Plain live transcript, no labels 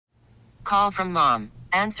call from mom.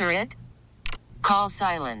 Answer it. Call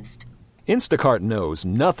silenced. Instacart knows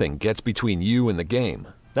nothing gets between you and the game.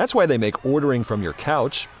 That's why they make ordering from your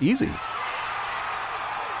couch easy.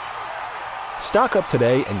 Stock up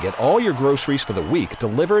today and get all your groceries for the week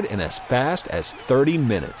delivered in as fast as 30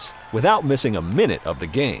 minutes without missing a minute of the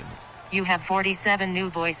game. You have 47 new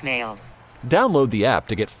voicemails. Download the app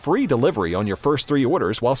to get free delivery on your first 3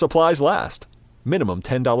 orders while supplies last. Minimum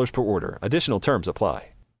 $10 per order. Additional terms apply.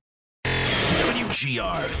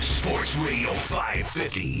 WGR Sports Radio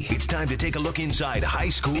 550. It's time to take a look inside high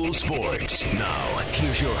school sports. Now,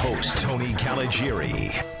 here's your host, Tony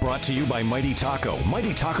Caligiuri. Brought to you by Mighty Taco.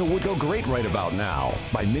 Mighty Taco would go great right about now.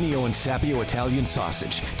 By Mineo and Sapio Italian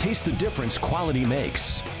Sausage. Taste the difference quality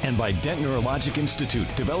makes. And by Dent Neurologic Institute,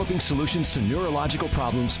 developing solutions to neurological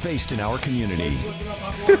problems faced in our community.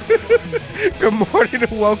 Good morning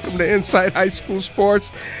and welcome to Inside High School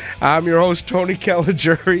Sports. I'm your host, Tony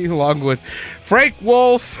Caligiuri, along with Frank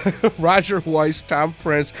Wolf, Roger Weiss, Tom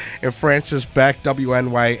Prince, and Francis Beck,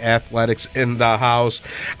 WNY Athletics in the house.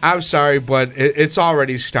 I'm sorry, but it's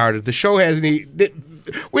already started. The show hasn't we didn't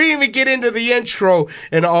even get into the intro,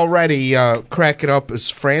 and already cracking up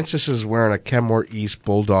as Francis is wearing a Kenmore East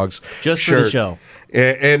Bulldogs just shirt. For the show.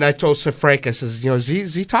 And I told Frank, I says,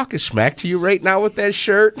 is he talking smack to you right now with that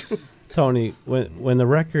shirt? Tony, when the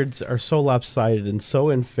records are so lopsided and so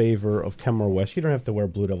in favor of Kenmore West, you don't have to wear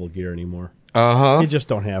Blue Devil gear anymore. You just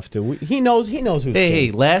don't have to. He knows who's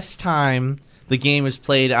Hey, last time the game was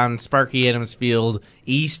played on Sparky Adams Field,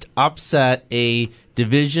 East upset a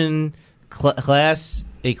division Class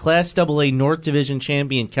AA North Division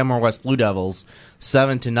champion Kenmore West Blue Devils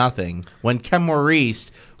 7-0 when Kenmore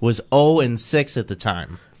East was 0-6 at the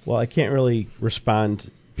time. Well, I can't really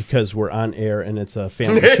respond because we're on air and it's a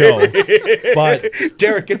family show. But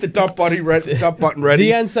Derek, get the dump button ready.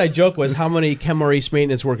 The inside joke was, how many Kenmore East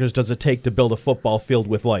maintenance workers does it take to build a football field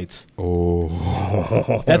with lights?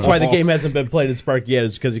 Oh. That's why the game hasn't been played in Sparky yet,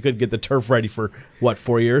 is because he couldn't get the turf ready for,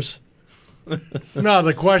 4 years? No,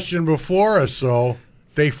 the question before us, though,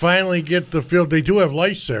 they finally get the field. They do have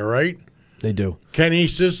lights there, right? They do. Ken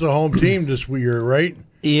East is the home team this year, right?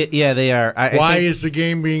 Yeah, they are. Why is the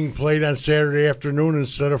game being played on Saturday afternoon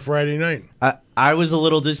instead of Friday night? I was a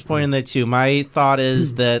little disappointed in that, too. My thought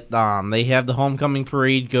is that they have the homecoming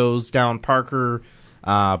parade goes down Parker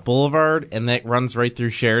Boulevard, and that runs right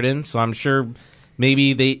through Sheridan. So I'm sure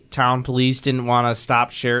maybe the town police didn't want to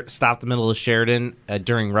stop the middle of Sheridan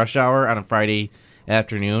during rush hour on a Friday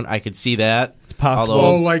afternoon. I could see that. It's possible.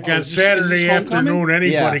 On Saturday afternoon,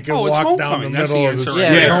 anybody can walk down the middle of the street.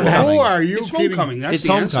 Who are you kidding? Homecoming. It's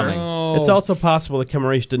homecoming. It's also possible that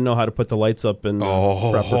Kenmore East didn't know how to put the lights up in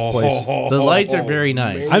proper place. The lights are very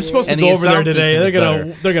nice. I'm supposed to go over there today.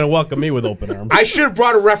 They're gonna welcome me with open arms. I should have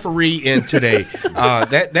brought a referee in today.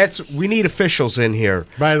 We need officials in here.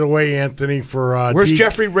 By the way, Anthony, for where's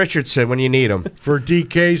Jeffrey Richardson when you need him? For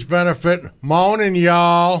DK's benefit, morning,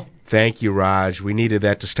 y'all. Thank you, Raj. We needed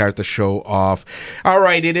that to start the show off. All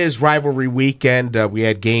right, it is rivalry weekend. We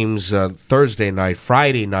had games Thursday night,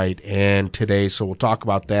 Friday night, and today, so we'll talk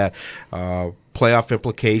about that. Playoff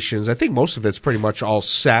implications. I think most of it's pretty much all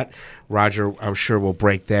set. Roger, I'm sure, will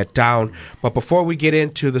break that down. But before we get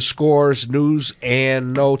into the scores, news,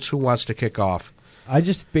 and notes, who wants to kick off? I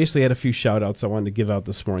just basically had a few shout-outs I wanted to give out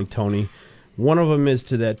this morning, Tony. One of them is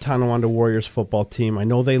to that Tonawanda Warriors football team. I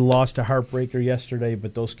know they lost a heartbreaker yesterday,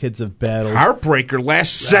 but those kids have battled. Heartbreaker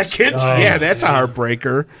last second? Yeah, that's a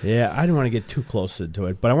heartbreaker. Yeah, I didn't want to get too close into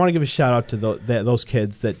it, but I want to give a shout-out to those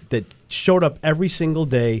kids that showed up every single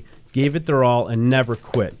day, gave it their all, and never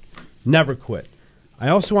quit. Never quit. I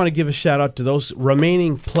also want to give a shout-out to those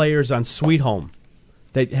remaining players on Sweet Home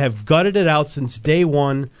that have gutted it out since day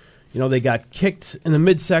one. They got kicked in the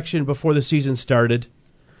midsection before the season started,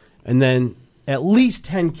 and then at least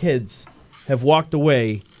 10 kids have walked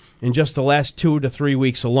away in just the last 2 to 3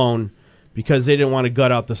 weeks alone because they didn't want to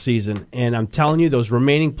gut out the season. And I'm telling you, those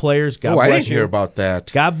remaining players, God bless you. I didn't hear about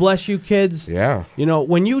that. God bless you, kids. Yeah.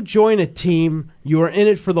 When you join a team, you are in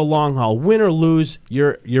it for the long haul. Win or lose,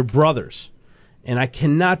 you're brothers. And I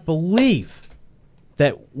cannot believe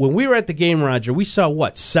that when we were at the game, Roger, we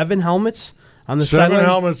saw, 7 helmets on the sideline? 7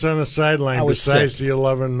 helmets on the sideline besides the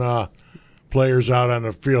 11 players out on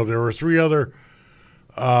the field. There were 3 other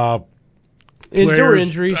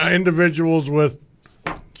injuries. Individuals with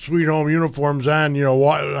Sweet Home uniforms on,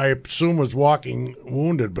 I assume was walking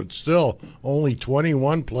wounded, but still only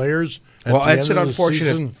 21 players. Well, that's an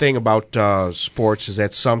unfortunate thing about sports is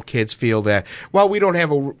that some kids feel that, we don't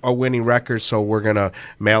have a winning record, so we're going to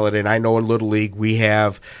mail it in. I know in Little League we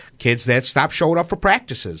have kids that stop showing up for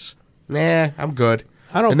practices. Nah, I'm good.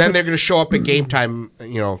 I don't and then put- they're going to show up at game time. That's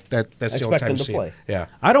the only Expect time them to to see play. it. Yeah,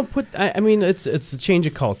 I don't put. I mean, it's a change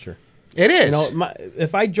of culture. it is.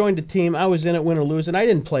 If I joined a team, I was in it, win or lose, and I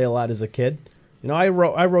didn't play a lot as a kid. I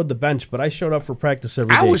rode the bench, but I showed up for practice every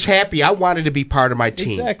day. I was happy. I wanted to be part of my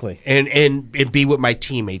team. Exactly. And be with my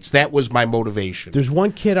teammates. That was my motivation. There's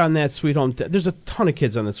one kid on that Sweet Home. There's a ton of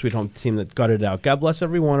kids on the Sweet Home team that gutted it out. God bless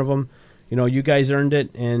every one of them. You guys earned it,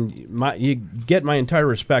 and you get my entire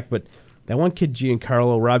respect. But that one kid,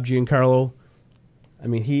 Rob Giancarlo, I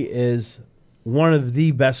mean, he is one of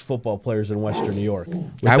the best football players in Western New York.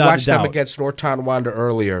 I watched them doubt. against North Tonawanda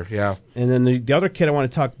earlier, yeah. And then the other kid I want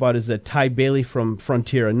to talk about is that Ty Bailey from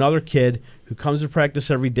Frontier, another kid who comes to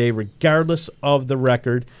practice every day, regardless of the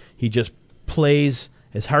record. He just plays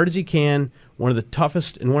as hard as he can, one of the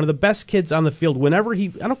toughest and one of the best kids on the field. I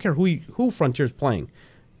don't care who Frontier's playing.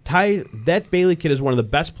 That Bailey kid is one of the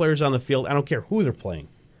best players on the field. I don't care who they're playing.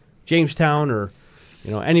 Jamestown or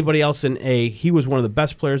anybody else in A. He was one of the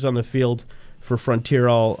best players on the field for Frontier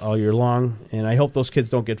all year long, and I hope those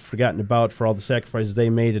kids don't get forgotten about for all the sacrifices they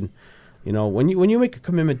made. And when you make a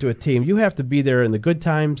commitment to a team, you have to be there in the good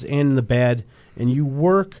times and in the bad, and you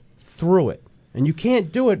work through it. And you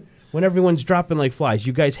can't do it when everyone's dropping like flies.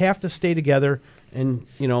 You guys have to stay together, and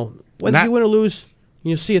whether you win or lose,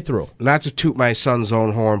 you see it through. Not to toot my son's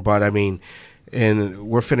own horn, but I mean, and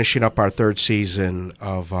we're finishing up our third season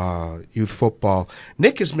of youth football.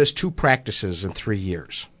 Nick has missed 2 practices in 3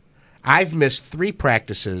 years. I've missed 3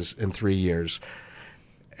 practices in 3 years.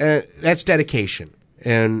 That's dedication.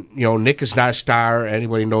 And, Nick is not a star.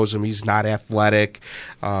 Anybody knows him. He's not athletic.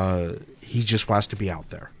 He just wants to be out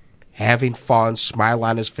there, having fun, smile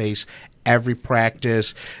on his face every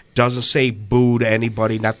practice, doesn't say boo to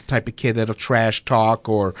anybody, not the type of kid that'll trash talk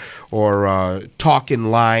or talk in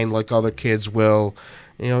line like other kids will.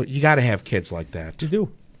 You got to have kids like that. You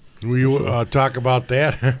do. Will you talk about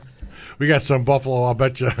that? We got some Buffalo, I'll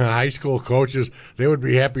bet you, high school coaches, they would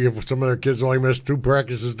be happy if some of their kids only missed 2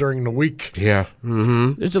 practices during the week. Yeah.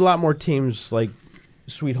 Mm-hmm. There's a lot more teams like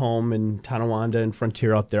Sweet Home and Tonawanda and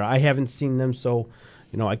Frontier out there. I haven't seen them, so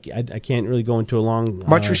I can't really go into a long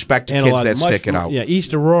much respect to kids that stick it out. Yeah,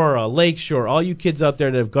 East Aurora, Lakeshore, all you kids out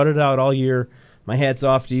there that have gutted out all year, my hat's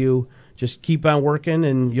off to you. Just keep on working,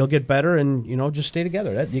 and you'll get better, and, just stay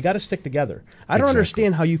together. You got to stick together. I don't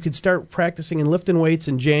understand how you could start practicing and lifting weights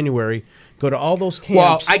in January, go to all those camps.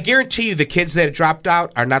 Well, I guarantee you the kids that dropped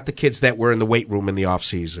out are not the kids that were in the weight room in the off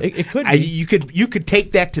season. It could be. You could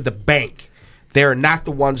take that to the bank. They're not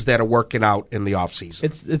the ones that are working out in the off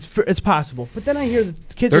season. It's possible. But then I hear the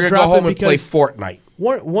kids They're are going to go dropping home and play Fortnite.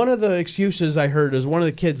 One of the excuses I heard is one of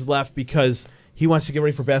the kids left because he wants to get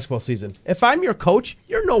ready for basketball season. If I'm your coach,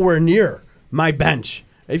 you're nowhere near my bench.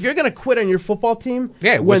 If you're going to quit on your football team,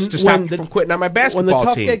 to stop you from quitting on my basketball team. When the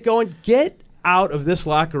tough get going, get out of this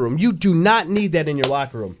locker room. You do not need that in your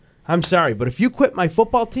locker room. I'm sorry, but if you quit my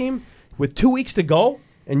football team with 2 weeks to go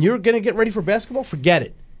and you're going to get ready for basketball, forget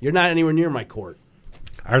it. You're not anywhere near my court.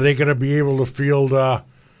 Are they going to be able to field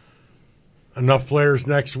enough players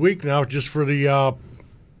next week now just for the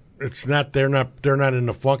it's not they're not in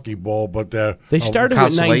the Funky Bowl, but they started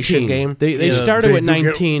with 19 game. They started with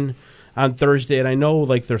 19 on Thursday, and I know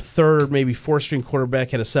like their third, maybe 4th-string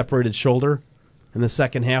quarterback had a separated shoulder in the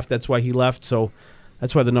second half. That's why he left. So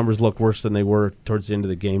that's why the numbers look worse than they were towards the end of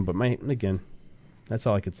the game. But again, that's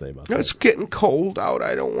all I could say about that. It's getting cold out.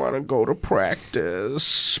 I don't want to go to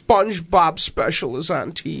practice. SpongeBob special is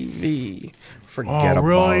on TV. Forget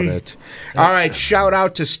about it. All right, shout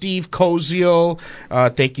out to Steve Koziel.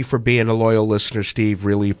 Thank you for being a loyal listener, Steve.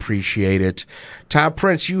 Really appreciate it. Tom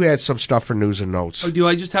Prince, you had some stuff for news and notes. Oh, do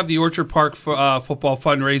I just have the Orchard Park football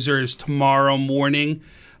fundraiser is tomorrow morning,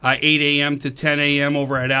 8 a.m. to 10 a.m.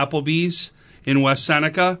 over at Applebee's in West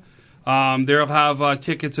Seneca. They'll have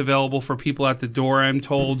tickets available for people at the door. I'm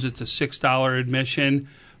told it's a $6 admission.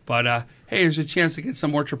 But, hey, there's a chance to get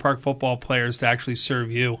some Orchard Park football players to actually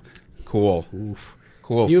serve you. Cool.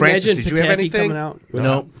 Cool. You Francis, did Pataki you have anything? Coming out?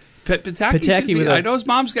 No. Pataki I know his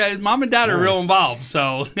mom and dad are real involved.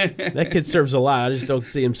 So that kid serves a lot. I just don't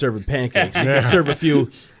see him serving pancakes. He can serve a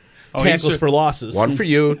few tackles for losses. 1 for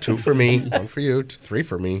you, 2 for me, 1 for you, 3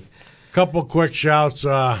 for me. Couple quick shouts.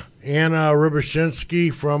 Anna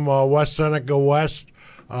Rybashinsky from West Seneca West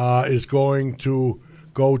is going to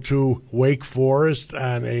go to Wake Forest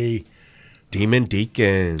on a Demon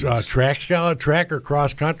Deacons track or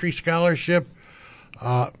cross country scholarship.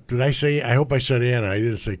 Did I say? I hope I said Anna. I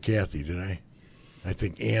didn't say Kathy, did I? I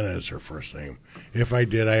think Anna is her first name. If I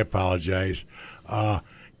did, I apologize.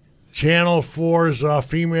 Channel 4's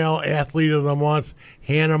Female Athlete of the Month,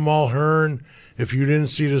 Hannah Mulhern. If you didn't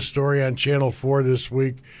see the story on Channel 4 this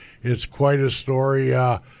week, It's quite a story.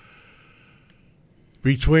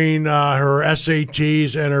 Between her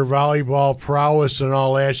SATs and her volleyball prowess and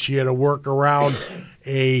all that, she had to work around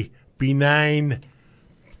a benign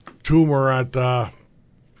tumor at the,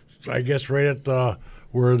 I guess, right at the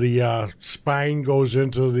where the spine goes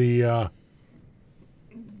into the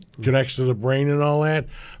connects to the brain and all that.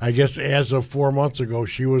 I guess as of 4 months ago,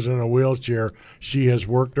 she was in a wheelchair. She has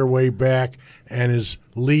worked her way back and is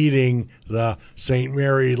leading the St.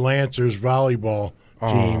 Mary Lancers volleyball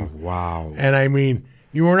team. Oh, wow. And I mean,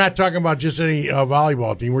 you were not talking about just any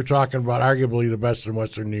volleyball team. We're talking about arguably the best in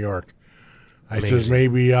Western New York. I says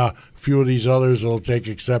maybe a few of these others will take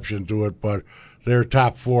exception to it, but they're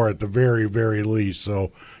top four at the very, very least.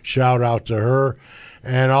 So shout out to her.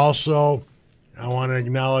 And also, I want to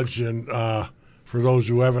acknowledge, and for those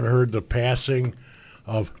who haven't heard, the passing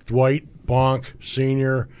of Dwight Bonk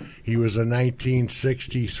Sr. He was a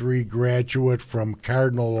 1963 graduate from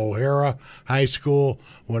Cardinal O'Hara High School,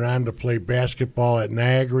 went on to play basketball at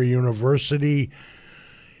Niagara University.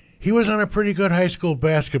 He was on a pretty good high school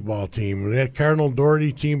basketball team. That Cardinal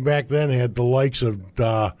Doherty team back then had the likes of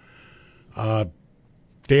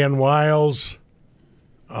Dan Wiles,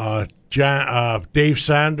 Dave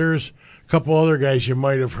Saunders, a couple other guys you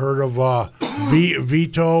might have heard of,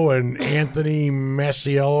 Vito and Anthony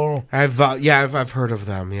Masiello. I've heard of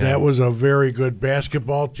them. Yeah, that was a very good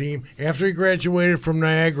basketball team. After he graduated from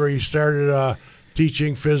Niagara, he started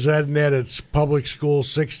teaching phys ed net at Public School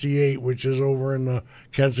 68, which is over in the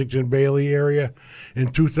Kensington Bailey area.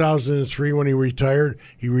 In 2003, when he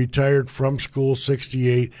retired from School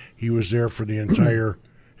 68. He was there for the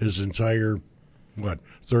his entire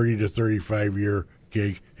 30 to 35 year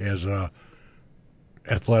gig as a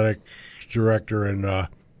athletic director and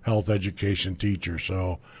health education teacher.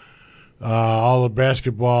 So all the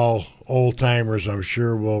basketball old timers, I'm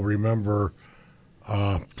sure, will remember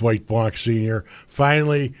Dwight Bonk Sr.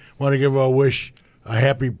 Finally, want to give a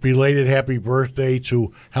belated happy birthday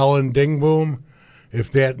to Helen Dingboom,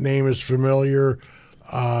 if that name is familiar.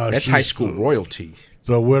 That's high school royalty.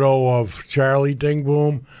 The widow of Charlie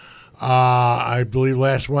Dingboom. I believe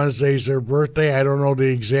last Wednesday is their birthday. I don't know the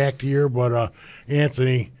exact year, but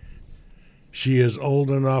Anthony, she is old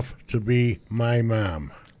enough to be my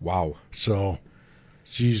mom. Wow. So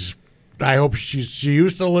I hope she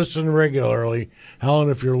used to listen regularly. Helen,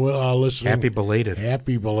 if you're listening, happy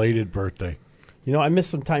belated birthday. You know, I missed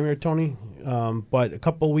some time here, Tony, but a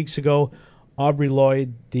couple of weeks ago, Aubrey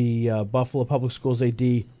Lloyd, the Buffalo Public Schools AD,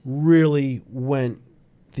 really went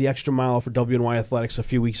the extra mile for WNY Athletics a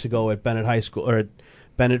few weeks ago at Bennett High School, or at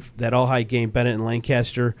Bennett, that all-high game, Bennett and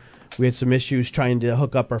Lancaster. We had some issues trying to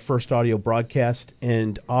hook up our first audio broadcast,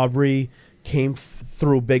 and Aubrey came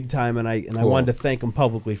through big time, and I wanted to thank him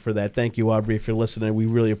publicly for that. Thank you, Aubrey, if you're listening. We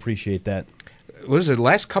really appreciate that. What was it? The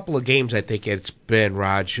last couple of games, I think it's been,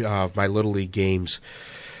 Raj, my Little League games.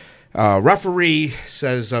 Referee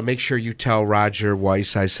says, make sure you tell Roger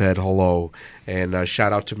Weiss I said hello. And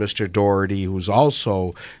shout out to Mr. Doherty, who's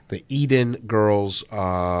also the Eden girls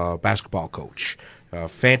basketball coach.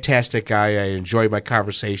 Fantastic guy. I enjoy my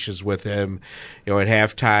conversations with him. You know, at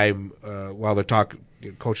halftime, while they're talking,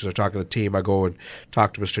 coaches are talking to the team, I go and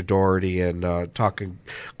talk to Mr. Doherty and talking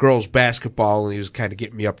girls basketball, and he was kind of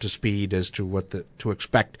getting me up to speed as to what to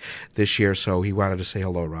expect this year. So he wanted to say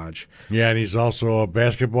hello, Raj. Yeah, and he's also a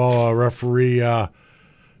basketball referee.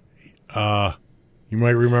 You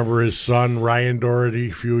might remember his son, Ryan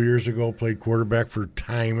Doherty, a few years ago, played quarterback for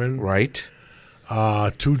Timon. Right.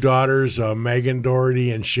 Two daughters, Megan Doherty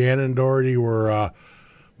and Shannon Doherty, were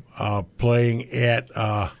playing at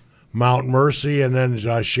Mount Mercy, and then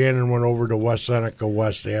Shannon went over to West Seneca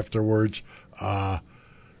West afterwards.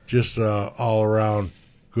 Just all around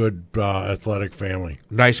good athletic family.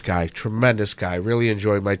 Nice guy, tremendous guy. Really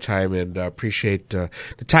enjoyed my time and appreciate the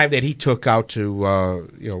time that he took out to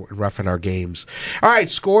ref in our games. All right,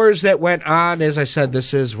 scores that went on. As I said,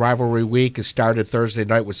 this is rivalry week. It started Thursday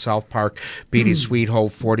night with South Park beating Sweet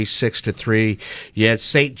Hope 46-3. You had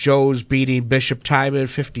St. Joe's beating Bishop Timon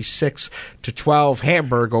 56-12.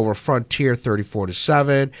 Hamburg over Frontier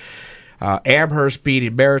 34-7. Amherst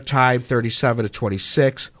beating Maritime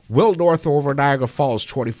 37-26. Will North over Niagara Falls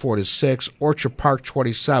 24-6. Orchard Park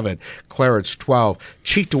 27. Clarence 12.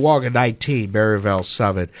 Cheektowaga 19. Maryvale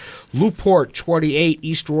 7. Newport 28.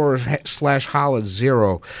 East Aurora / Holland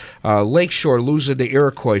 0. Lakeshore losing to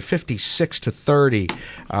Iroquois 56-30.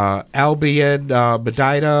 Albion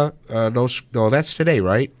Medina. No, that's today,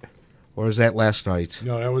 right? Or is that last night?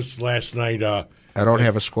 No, that was last night. I don't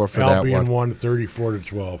have a score for that one. Albion won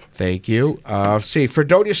 34-12. Thank you. See,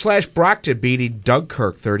 Fredonia / Brockton beating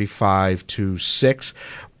Dunkirk 35-6.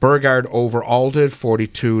 Burgard over Alden,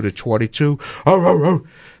 42-22.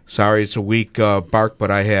 Sorry, it's a weak bark,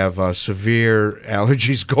 but I have severe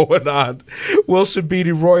allergies going on. Wilson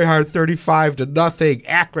beating Roy Hart 35-0.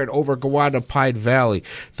 Akron over Gowanda Pine Valley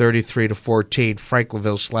 33-14.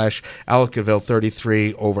 Franklinville / Ellicottville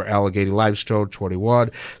 33 over Allegheny Limestone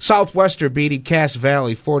 21. Southwestern beating Cass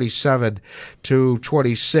Valley 47-26.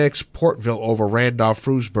 Portville over Randolph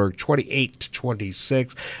Frewsburg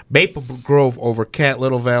 28-26. Maple Grove over Cat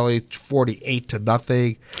Little Valley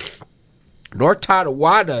 48-0. North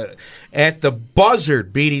Tonawanda at the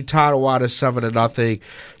Buzzard beating Tonawanda 7-0.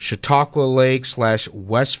 Chautauqua Lake /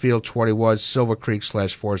 Westfield 21. Silver Creek /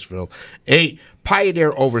 Forestville 8.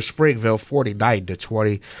 Pioneer over Springville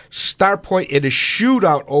 49-20. Star Point in a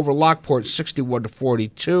shootout over Lockport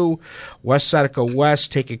 61-42. West Seneca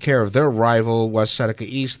West taking care of their rival West Seneca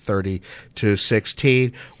East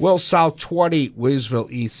 30-16. Will South 20,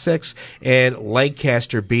 Williamsville East 6, and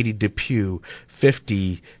Lancaster beating Depew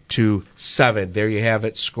 50-7. There you have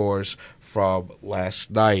it, scores from last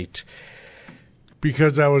night.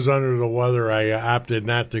 Because I was under the weather, I opted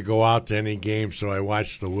not to go out to any games, so I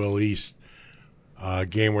watched the Will East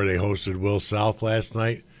game where they hosted Will South last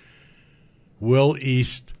night. Will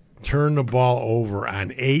East turned the ball over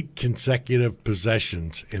on 8 consecutive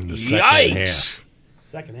possessions in the second half.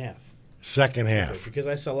 Second half. Okay, because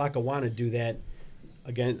I saw Lackawanna do that.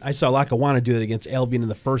 Again, I saw Lackawanna do that against Albion in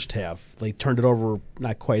the first half. They turned it over,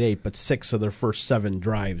 not quite 8, but 6 of their first 7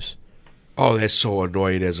 drives. Oh, that's so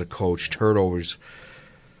annoying as a coach. Turnovers.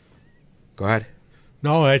 Go ahead.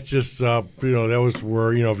 No, that's just, that was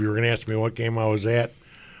where, if you were going to ask me what game I was at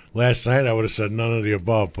last night, I would have said none of the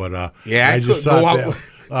above. But I just thought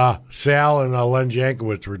that Sal and Len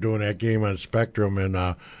Jankowicz were doing that game on Spectrum,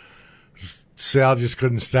 and Sal just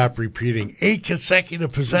couldn't stop repeating, 8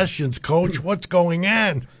 consecutive possessions, Coach. What's going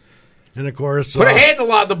on? And, of course... Put a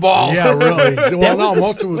handle on the ball. Yeah, really. Well, no,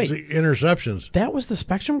 most of it was interceptions. That was the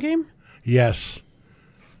Spectrum game? Yes.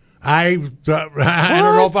 I don't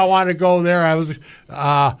know if I want to go there.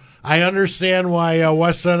 I understand why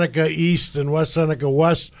West Seneca East and West Seneca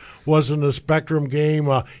West was in the Spectrum game,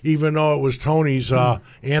 even though it was Tony's,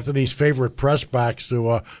 Anthony's favorite press box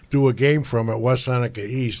to do a game from at West Seneca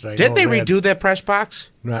East. Didn't they redo that press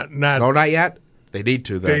box? No, not yet. They need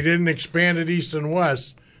to. They didn't expand it East and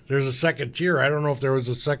West. There's a second tier. I don't know if there was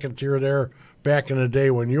a second tier there back in the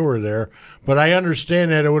day when you were there, but I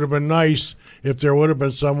understand that it would have been nice if there would have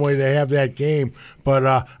been some way to have that game. But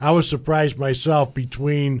I was surprised myself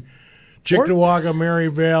between Cheektowaga,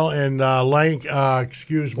 Maryvale, and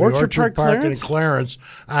Orchard Park and Clarence.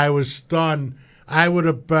 I was stunned. I would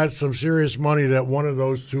have bet some serious money that one of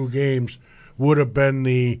those 2 games would have been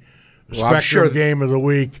the Spectrum game of the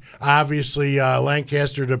week. Obviously,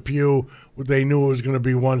 Lancaster Depew, they knew it was going to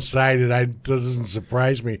be one-sided. It doesn't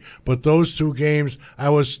surprise me. But those 2 games, I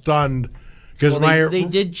was stunned. They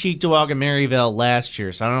did Cheektowaga Maryvale last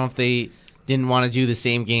year, so I don't know if they didn't want to do the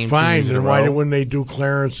same game. Fine, then why wouldn't they do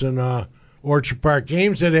Clarence and Orchard Park?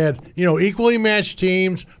 Games that had, equally matched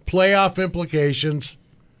teams, playoff implications.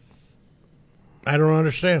 I don't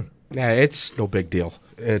understand. Yeah, it's no big deal.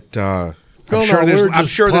 I'm I'm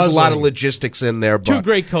sure there's a lot of logistics in there. But 2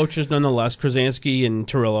 great coaches, nonetheless, Krasinski and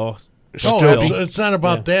Turillo. It's not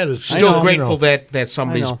about that. It's still grateful that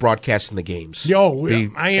somebody's broadcasting the games. I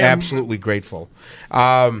am absolutely grateful.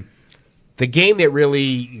 The game that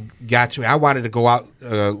really got to me, I wanted to go out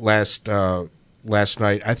last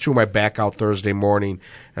night. I threw my back out Thursday morning.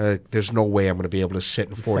 There's no way I'm going to be able to sit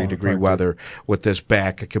in 40-degree weather with this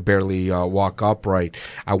back. I could barely walk upright.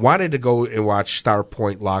 I wanted to go and watch Star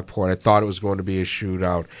Point Lockport. I thought it was going to be a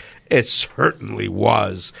shootout. It certainly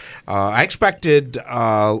was. I expected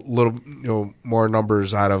a little, more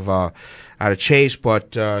numbers out of Chase,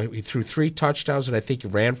 but he threw 3 touchdowns, and I think he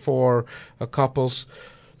ran for a couples.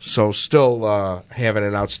 So still having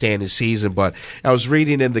an outstanding season. But I was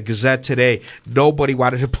reading in the Gazette today, nobody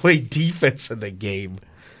wanted to play defense in the game.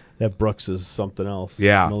 That Brooks is something else.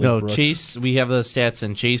 Yeah. Brooks. Chase, we have the stats,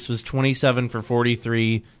 and Chase was 27 for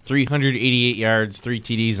 43, 388 yards, 3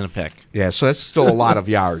 TDs, and a pick. Yeah, so that's still a lot of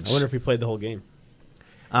yards. I wonder if he played the whole game.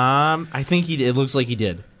 I think he did. It looks like he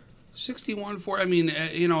did. 61 for, and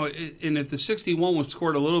if the 61 was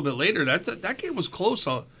scored a little bit later, that game was close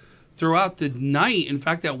throughout the night. In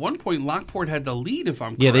fact, at one point, Lockport had the lead, if I'm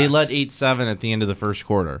correct. Yeah, they led 8-7 at the end of the first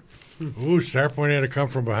quarter. Ooh, Star Point had to come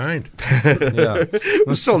from behind. Yeah.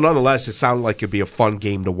 But still, nonetheless, it sounded like it'd be a fun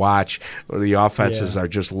game to watch. The offenses are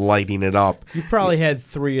just lighting it up. You probably had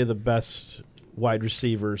 3 of the best wide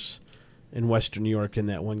receivers in Western New York in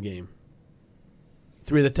that one game.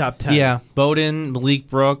 3 of the top 10. Yeah, Bowden, Malik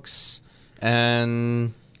Brooks,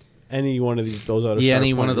 and Any one of those other Yeah, star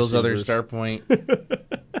any one point of those other receivers. star point.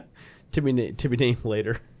 to be named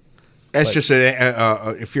later. That's But- just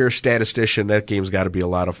if you're a statistician, that game's got to be a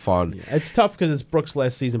lot of fun. Yeah, it's tough because it's Brooks'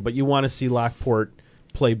 last season, but you want to see Lockport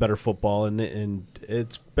play better football, and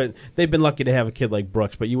they've been lucky to have a kid like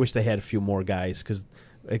Brooks. But you wish they had a few more guys because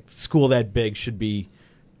a school that big should be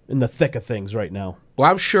in the thick of things right now. Well,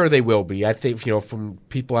 I'm sure they will be. I think from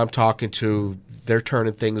people I'm talking to, they're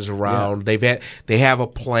turning things around. Yeah. They have a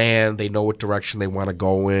plan. They know what direction they want to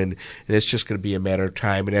go in, and it's just going to be a matter of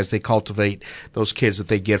time. And as they cultivate those kids that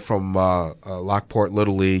they get from Lockport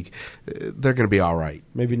Little League, they're going to be all right.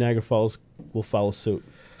 Maybe Niagara Falls will follow suit.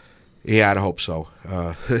 Yeah, I'd hope so.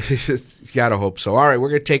 Gotta hope so. All right, we're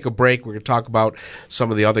going to take a break. We're going to talk about some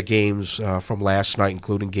of the other games from last night,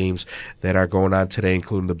 including games that are going on today,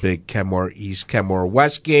 including the big Kenmore East, Kenmore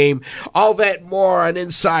West game. All that and more on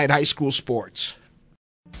Inside High School Sports.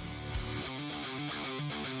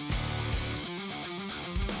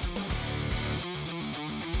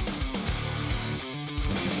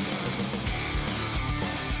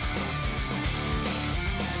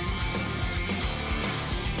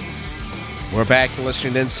 We're back to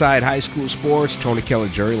listening to Inside High School Sports. Tony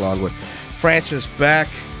Kelly-Jury along with Francis Beck,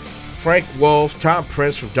 Frank Wolf, Tom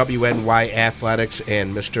Prince from WNY Athletics,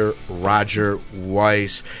 and Mr. Roger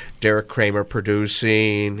Weiss. Derek Kramer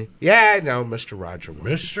producing. Yeah, I know, Mr. Roger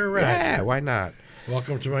Weiss. Mr. Roger. Yeah, why not?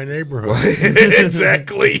 Welcome to my neighborhood.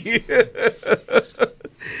 Exactly.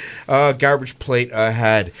 Garbage plate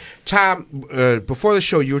ahead. Tom, before the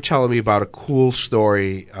show, you were telling me about a cool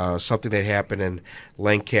story, something that happened in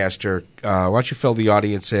Lancaster. Why don't you fill the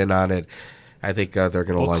audience in on it? I think they're going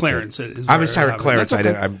to like Clarence it. is I'm sorry, Clarence. That's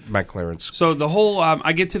okay. I meant Clarence. So the whole,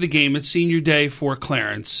 I get to the game. It's senior day for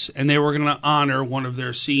Clarence, and they were going to honor one of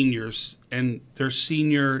their seniors, and their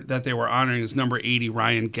senior that they were honoring is number 80,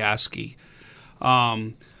 Ryan Gasky.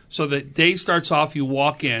 So the day starts off. You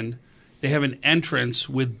walk in. They have an entrance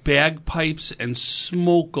with bagpipes and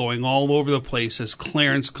smoke going all over the place as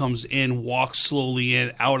Clarence comes in, walks slowly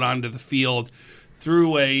in, out onto the field,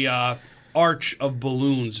 through a arch of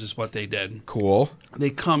balloons is what they did. Cool.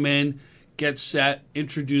 They come in, get set,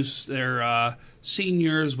 introduce their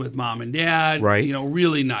seniors with mom and dad. Right. You know,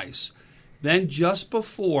 really nice. Then just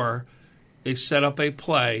before, they set up a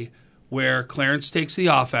play where Clarence takes the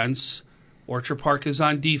offense, Orchard Park is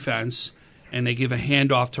on defense, and they give a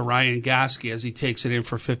handoff to Ryan Gasky as he takes it in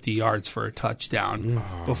for 50 yards for a touchdown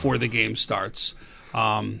before the game starts.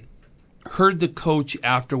 Heard the coach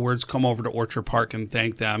afterwards come over to Orchard Park and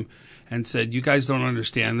thank them and said, "You guys don't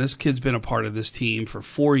understand. This kid's been a part of this team for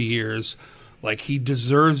 4 years. Like, he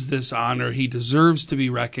deserves this honor. He deserves to be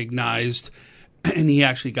recognized." And he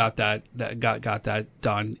actually got that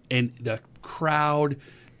done. And the crowd,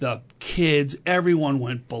 the kids, everyone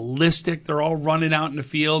went ballistic. They're all running out in the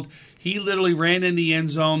field. He literally ran in the end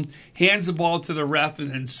zone, hands the ball to the ref, and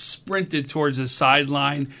then sprinted towards the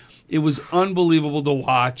sideline. It was unbelievable to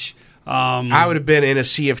watch. I would have been in a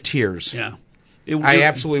sea of tears. Yeah. I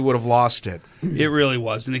absolutely would have lost it. It really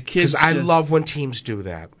was. And the kids. Because I love when teams do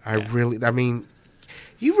that. I mean,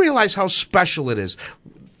 you realize how special it is.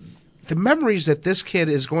 The memories that this kid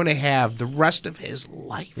is going to have the rest of his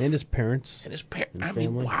life. And his parents. And his parents. I family.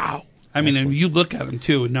 mean, wow. I mean, and you look at him,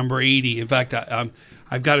 too, number 80. In fact,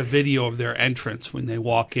 I've got a video of their entrance when they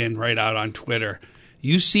walk in right out on Twitter.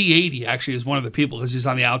 You see 80 actually is one of the people because he's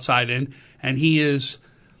on the outside in, and he is,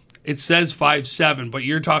 it says 5'7", but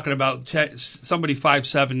you're talking about somebody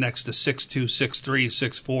 5'7" next to 6'2", 6'3",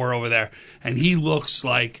 6'4" over there. And he looks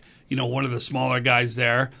like, you know, one of the smaller guys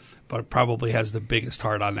there, but probably has the biggest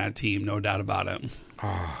heart on that team, no doubt about it.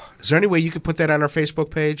 Is there any way you could put that on our Facebook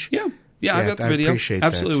page? Yeah, I've got the video. Appreciate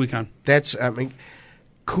Absolutely, that. we can. That's, I mean,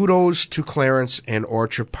 kudos to Clarence and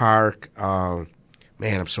Orchard Park. Man,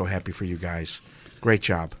 I'm so happy for you guys. Great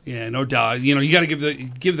job. Yeah, no doubt. You know, you got to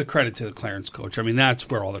give the credit to the Clarence coach. I mean, that's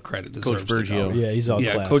where all the credit deserves to go. Yeah, he's all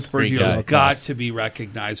class. Coach Bergio's All got class. to be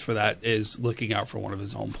recognized for that. Is looking out for one of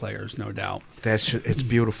his own players, no doubt. It's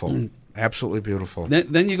beautiful. Absolutely beautiful.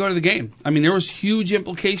 Then you go to the game. I mean, there was huge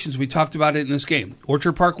implications. We talked about it in this game.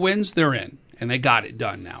 Orchard Park wins, they're in, and they got it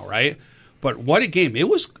done now, right? But what a game! It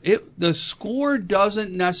was. The score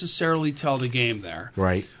doesn't necessarily tell the game there.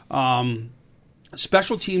 Right.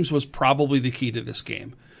 Special teams was probably the key to this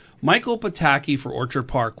game. Michael Pataki for Orchard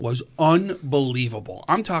Park was unbelievable.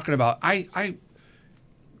 I'm talking about, I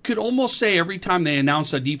could almost say every time they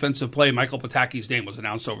announced a defensive play, Michael Pataki's name was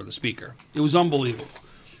announced over the speaker. It was unbelievable.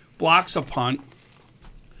 Blocks a punt,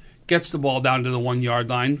 gets the ball down to the 1 yard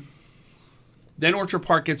line, Then Orchard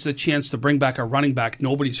Park gets the chance to bring back a running back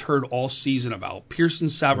nobody's heard all season about, Pearson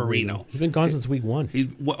Savarino. He's been gone since week 1.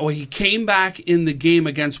 He came back in the game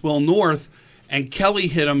against Will North, and Kelly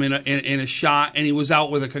hit him in a shot, and he was out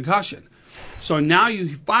with a concussion. So now he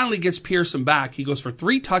finally gets Pearson back. He goes for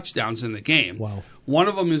 3 touchdowns in the game. Wow. One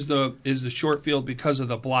of them is the short field because of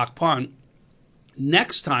the block punt.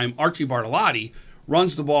 Next time, Archie Bartolotti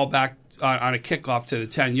runs the ball back on a kickoff to the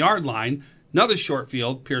 10-yard line. Another short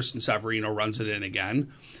field. Pearson Savarino runs it in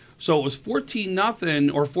again. So it was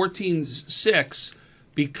 14-0 or 14-6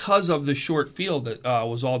 because of the short field that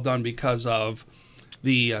was all done because of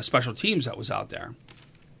the special teams that was out there.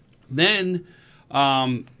 Then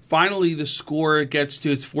finally the score gets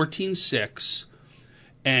to it's 14-6,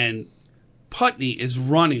 and Putney is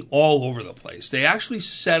running all over the place. They actually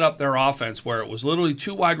set up their offense where it was literally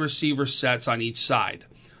 2 wide receiver sets on each side.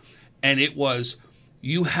 And it was,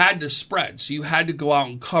 you had to spread. So you had to go out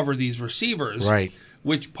and cover these receivers. Right.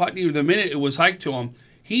 Which Putney, the minute it was hiked to him,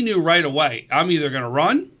 he knew right away, I'm either going to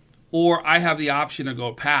run or I have the option to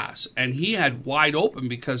go pass. And he had wide open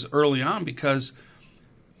early on because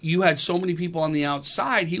you had so many people on the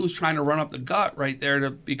outside, he was trying to run up the gut right there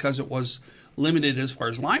because it was limited as far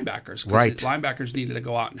as linebackers. Right. Linebackers needed to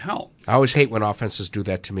go out and help. I always hate when offenses do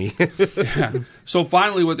that to me. Yeah. So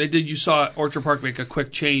finally what they did, you saw Orchard Park make a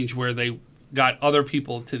quick change where they got other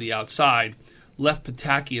people to the outside, left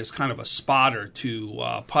Pataki as kind of a spotter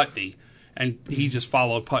to Putney, and he just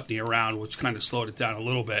followed Putney around, which kind of slowed it down a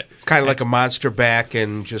little bit. It's kind of like a monster back,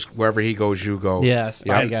 and just wherever he goes, you go. Yeah,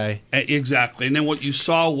 spy guy. Exactly. And then what you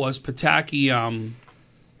saw was Pataki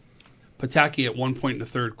at one point in the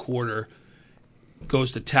third quarter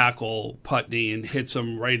goes to tackle Putney and hits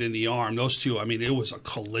him right in the arm. Those two, I mean, it was a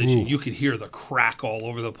collision. Ooh. You could hear the crack all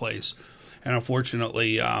over the place. And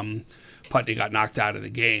unfortunately, Putney got knocked out of the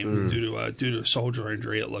game due to a shoulder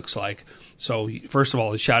injury, it looks like. So, first of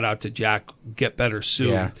all, a shout out to Jack. Get better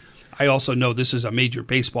soon. Yeah. I also know this is a major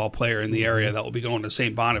baseball player in the area that will be going to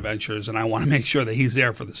St. Bonaventures, and I want to make sure that he's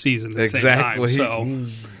there for the season at the same time. So,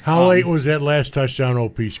 how late was that last touchdown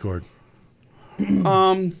OP scored?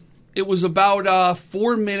 It was about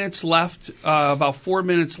 4 minutes left. About 4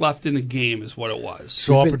 minutes left in the game is what it was.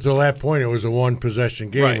 So up until that point, it was a one-possession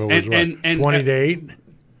game. Right. It was 20-8?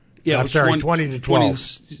 Yeah, I'm sorry, 20 to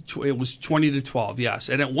 12. It was 20 to 12, yes.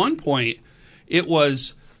 And at one point, it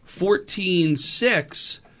was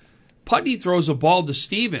 14-6. Putney throws a ball to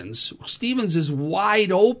Stevens. Stevens is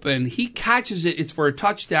wide open. He catches it. It's for a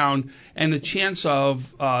touchdown and the chance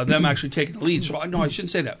of them actually taking the lead. So, no, I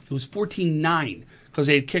shouldn't say that. It was 14-9 because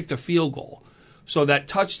they had kicked a field goal. So that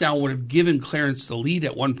touchdown would have given Clarence the lead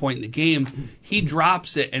at one point in the game. He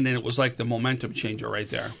drops it, and then it was like the momentum changer right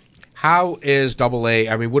there. How is AA?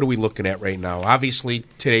 I mean, what are we looking at right now? Obviously,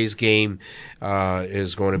 today's game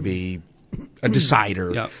is going to be a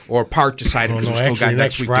decider or part decider because we still got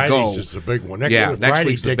next week to go. It's the big one. Next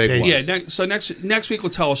week's the big one. Yeah, so next week will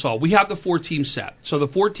tell us all. We have the 4 teams set. So the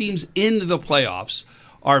 4 teams into the playoffs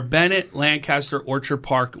are Bennett, Lancaster, Orchard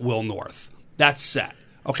Park, Will North. That's set.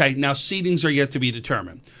 Okay, now seedings are yet to be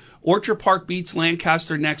determined. Orchard Park beats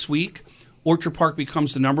Lancaster next week. Orchard Park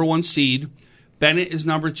becomes the number 1 seed. Bennett is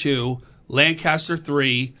number 2. Lancaster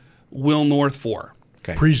 3. Will North 4.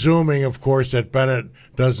 Okay. Presuming, of course, that Bennett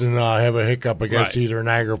doesn't have a hiccup against either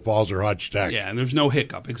Niagara Falls or Hutch Tech. Yeah, and there's no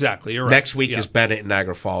hiccup. Exactly. You're right. Next week is Bennett and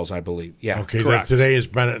Niagara Falls, I believe. Yeah. Okay, correct. Today is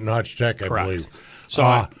Bennett and Hutch Tech, I believe. So,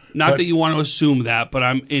 not that you want to assume that, but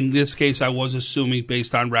in this case, I was assuming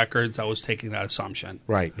based on records, I was taking that assumption.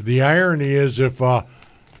 Right. The irony is if OP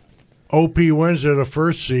wins, they're the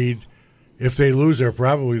 1st seed. If they lose, they're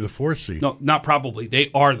probably the 4th seed. No, not probably. They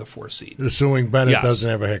are the 4th seed. Assuming Bennett doesn't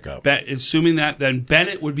have a hiccup. Assuming that, then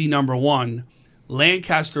Bennett would be number 1.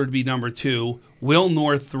 Lancaster would be number 2. Will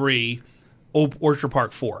North 3. Orchard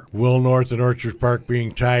Park 4. Will North and Orchard Park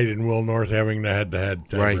being tied, and Will North having the head-to-head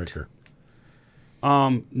tiebreaker.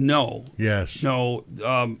 No. Yes. No.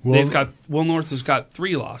 Will North has got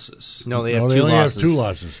 3 losses. No, they have they 2 only losses. have 2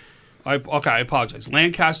 losses. I apologize.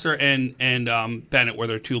 Lancaster and Bennett were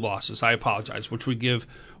their 2 losses. I apologize, which would give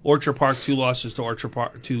Orchard Park 2 losses to Orchard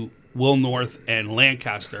Park to Will North and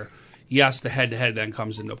Lancaster. Yes, the head-to-head then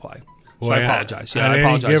comes into play. So I apologize. Yeah, I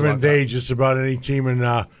apologize on any given about day, that. just about any team in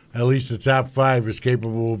at least the top 5 is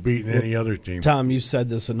capable of beating any other team. Tom, you said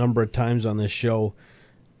this a number of times on this show.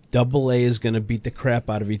 AA is going to beat the crap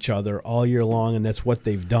out of each other all year long, and that's what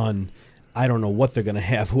they've done. I don't know what they're going to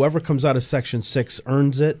have. Whoever comes out of Section 6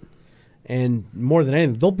 earns it, and more than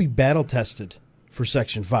anything, they'll be battle-tested for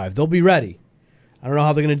Section 5. They'll be ready. I don't know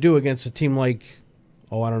how they're going to do against a team like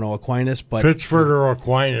I don't know, Aquinas, but Pittsford or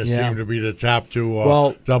Aquinas Yeah. seem to be the top two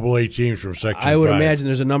Well, Double-A teams from Section 5. I would imagine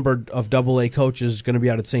there's a number of Double-A coaches going to be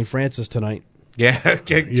out at St. Francis tonight. Yeah,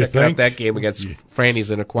 checking out think? that game against Franny's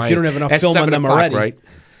and Aquinas. If you don't have enough That's film on 7 them o'clock, already. right?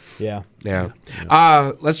 Yeah.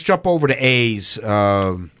 Yeah. Let's jump over to A's.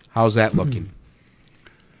 How's that looking?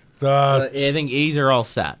 I think A's are all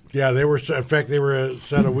set. Yeah, they were. In fact, they were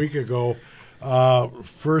set a week ago.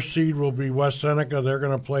 First seed will be West Seneca. They're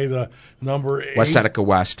going to play the number 8. West Seneca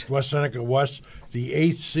West. West Seneca West. The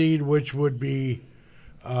 8th seed, which would be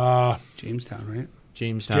Jamestown, right?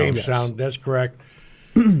 Jamestown. That's correct.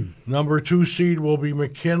 Number 2 seed will be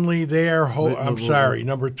McKinley. They are. I'm sorry.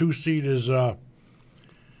 Number 2 seed is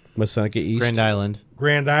West Seneca East. Grand Island.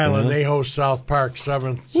 Grand Island. They host South Park,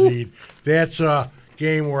 7th seed. That's a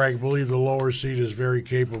game where I believe the lower seed is very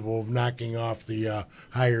capable of knocking off the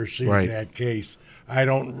higher seed Right. in that case. I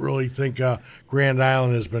don't really think Grand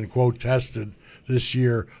Island has been, quote, tested this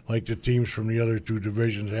year like the teams from the other 2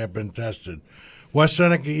 divisions have been tested. West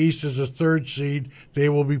Seneca East is the 3rd seed. They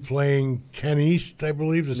will be playing Ken East, I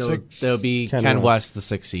believe, the 6th. There'll be Ken West, the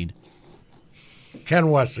 6th seed. Ken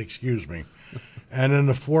West, excuse me. And then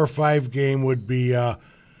the 4-5 game would be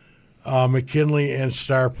McKinley and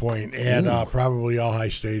Star Point at probably All High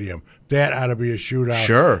Stadium. That ought to be a shootout.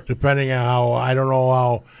 Sure. Depending on how, I don't know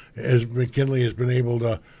how as McKinley has been able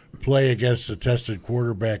to play against a tested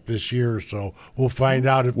quarterback this year. So we'll find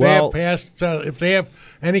out if if they have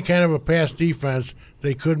any kind of a pass defense,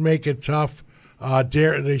 they could make it tough.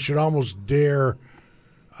 They should almost dare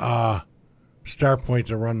Star Point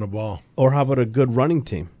to run the ball. Or how about a good running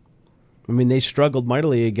team? I mean, they struggled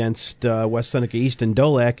mightily against West Seneca East and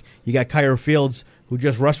Dolac. You got Kyra Fields, who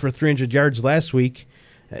just rushed for 300 yards last week.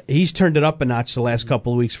 He's turned it up a notch the last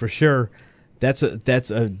couple of weeks for sure. That's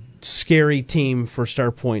a scary team for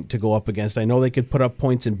Star Point to go up against. I know they could put up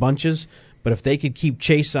points in bunches, but if they could keep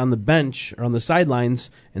Chase on the bench or on the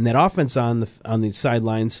sidelines and that offense on the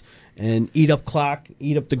sidelines and eat up clock,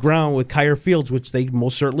 eat up the ground with Kyra Fields, which they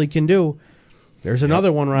most certainly can do. There's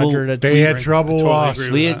another one, Roger. Well, they had trouble.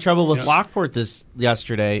 We had trouble with Lockport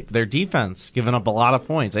yesterday. Their defense giving up a lot of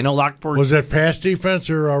points. I know Lockport was it pass defense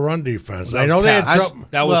or a run defense. Well, I know they had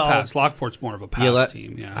that was pass. Lockport's more of a pass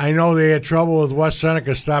team. Yeah, I know they had trouble with West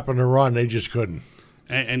Seneca stopping the run. They just couldn't.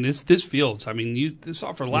 And this Fields, I mean, you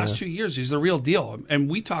saw for the last 2 years, he's the real deal. And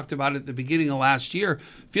we talked about it at the beginning of last year.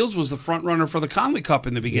 Fields was the front runner for the Conley Cup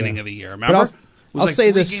in the beginning of the year. Remember? I'll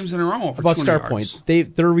say 3 this games in a row for about 200 Star yards.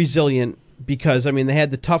 Point. They're resilient because, I mean, they had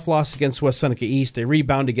the tough loss against West Seneca East. They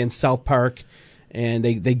rebounded against South Park, and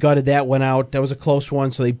they gutted that one out. That was a close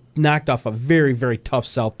one, so they knocked off a very, very tough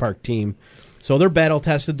South Park team. So they're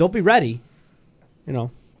battle-tested. They'll be ready.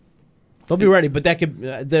 They'll be ready, but they're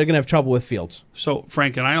going to have trouble with Fields. So,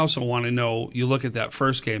 Frank, and I also want to know, you look at that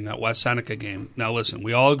first game, that West Seneca game. Now, listen,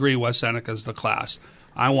 we all agree West Seneca's the class.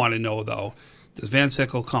 I want to know, though, does Van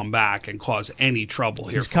Sickle come back and cause any trouble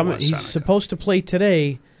here for West Seneca? He's supposed to play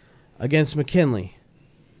today against McKinley.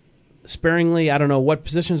 Sparingly, I don't know what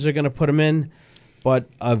positions they're going to put him in, but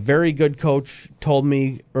a very good coach told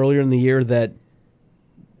me earlier in the year that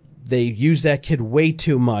they use that kid way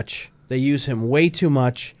too much. They use him way too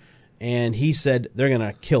much, and he said they're going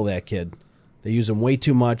to kill that kid. They use him way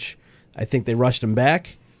too much. I think they rushed him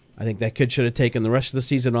back. I think that kid should have taken the rest of the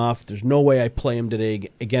season off. There's no way I play him today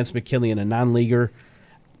against McKinley in a non-leaguer.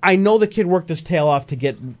 I know the kid worked his tail off to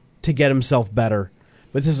get himself better.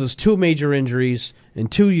 But this is 2 major injuries in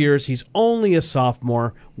 2 years. He's only a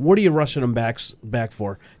sophomore. What are you rushing him back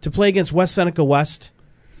for? To play against West Seneca West?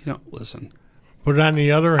 Listen. But on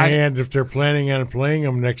the other hand, if they're planning on playing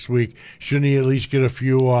him next week, shouldn't he at least get a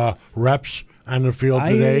few reps on the field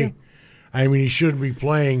today? I mean, he shouldn't be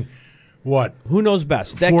playing, what? Who knows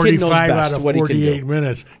best? That kid knows best out of what 48 he can do.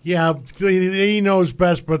 minutes. Yeah, he knows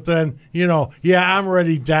best, but then, I'm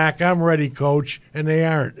ready, Doc, I'm ready, Coach, and they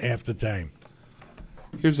aren't half the time.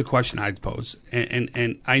 Here's the question I'd pose,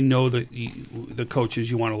 and I know that the coaches,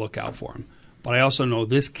 you want to look out for him. But I also know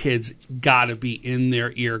this kid's got to be in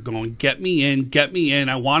their ear going, get me in,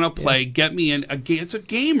 I want to play, get me in. It's a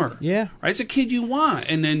gamer. Yeah. Right? It's a kid you want.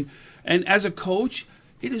 And as a coach,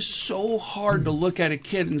 it is so hard to look at a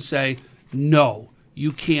kid and say, no,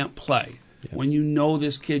 you can't play. Yeah. When you know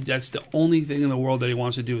this kid, that's the only thing in the world that he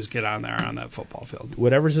wants to do is get on there on that football field.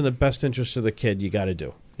 Whatever's in the best interest of the kid, you got to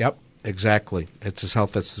do. Yep, exactly. It's his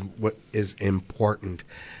health that's what is important.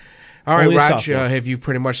 All right, Raj, have you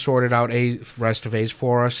pretty much sorted out rest of A's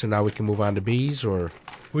for us, and now we can move on to B's, or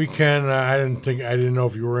we can? I didn't know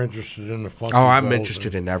if you were interested in the funky. Oh, I'm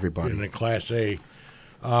interested in everybody in the Class A.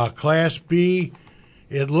 Class B,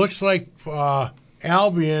 it looks like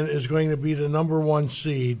Albion is going to be the number 1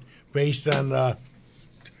 seed based on the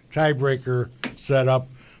tiebreaker setup.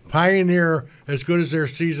 Pioneer, as good as their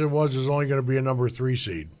season was, is only going to be a number 3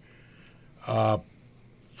 seed.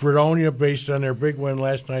 Fredonia, based on their big win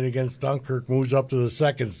last night against Dunkirk, moves up to the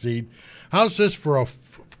 2nd seed. How's this for a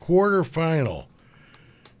quarterfinal?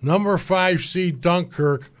 Number 5 seed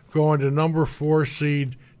Dunkirk going to number 4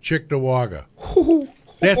 seed Cheektowaga.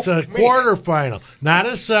 That's a quarterfinal, not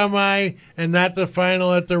a semi, and not the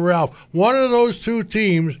final at the Ralph. One of those two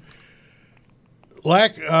teams,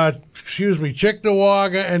 Cheektowaga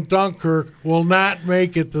and Dunkirk, will not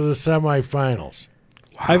make it to the semifinals.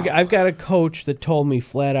 Wow. I've got a coach that told me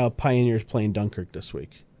flat out Pioneer's playing Dunkirk this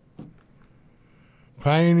week.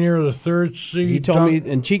 Pioneer, the 3rd seed. He told me,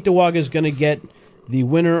 and Cheektowaga is going to get the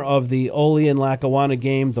winner of the Ole and Lackawanna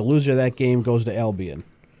game. The loser of that game goes to Albion.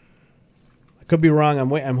 I could be wrong.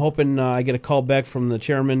 I'm hoping I get a call back from the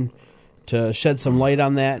chairman to shed some light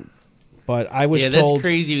on that. But I was told... that's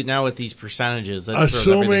crazy now with these percentages. That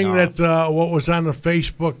assuming that what was on the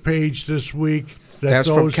Facebook page this week... That's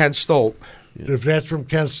from Ken Stolt. If that's from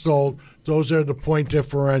Ken Stolt, those are the point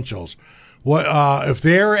differentials. What if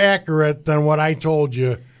they're accurate, then what I told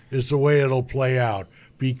you is the way it'll play out.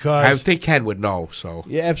 Because I think Ken would know. So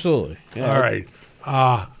yeah, absolutely. Yeah. All right.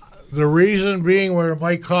 The reason being where it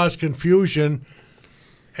might cause confusion,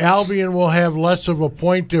 Albion will have less of a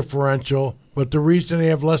point differential, but the reason they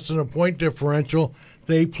have less than a point differential,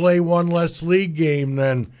 they play one less league game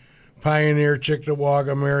than Pioneer,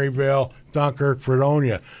 Cheektowaga, Maryvale, Dunkirk,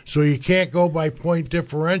 Fredonia. So you can't go by point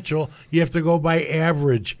differential. You have to go by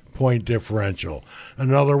average point differential.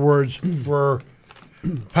 In other words, for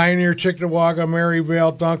Pioneer, Cheektowaga,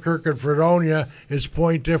 Maryvale, Dunkirk, and Fredonia, it's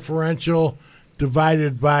point differential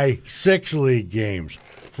divided by 6 league games.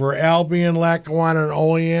 For Albion, Lackawanna, and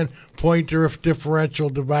Olean, point differential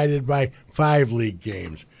divided by 5 league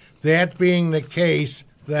games. That being the case,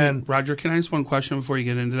 then... Roger, can I ask one question before you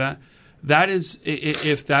get into that? That is,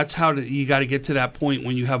 if that's how you got to get to that point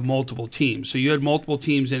when you have multiple teams. So you had multiple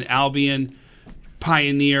teams in Albion,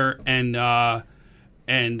 Pioneer, and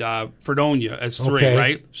Fredonia as 3,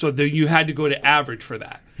 right? So you had to go to average for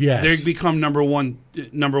that. Yes. They become number one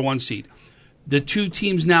seed. The 2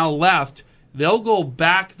 teams now left, they'll go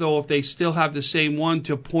back, though, if they still have the same one,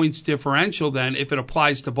 to points differential then, if it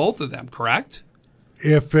applies to both of them, correct?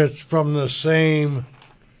 If it's from the same...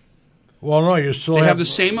 Well, no, you still have the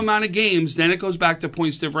same amount of games, then it goes back to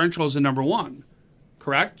points differential as a number 1,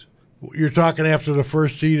 correct? You're talking after the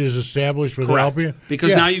first seed is established with Albion?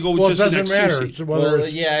 Because now you go with just the next 2 seed.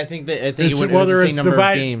 I think it would whether the same number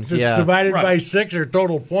of games. It's divided by 6 or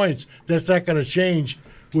total points. That's not going to change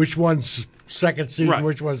which one's second seed and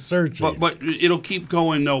which one's third seed. But it'll keep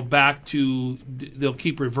going, though, back to... They'll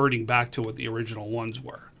keep reverting back to what the original ones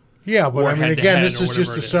were. Yeah, but I mean, again, this is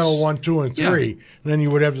just to settle 1, 2, and 3. Yeah. And then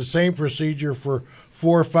you would have the same procedure for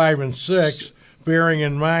 4, 5, and 6, bearing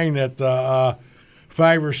in mind that the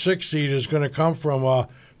 5 or 6 seed is going to come from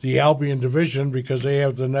the Albion division because they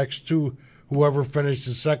have the next 2, whoever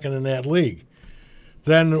finishes second in that league.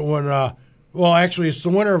 Then when, actually, it's the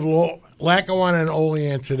winner of Lackawanna and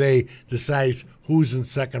Olean today decides who's in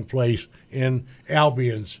second place in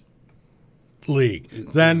Albion's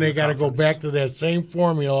league. Then they got to go back to that same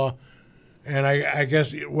formula, and I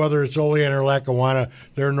guess whether it's Olean or Lackawanna,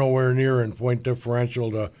 they're nowhere near in point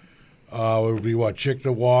differential to it would be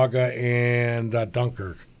Cheektowaga and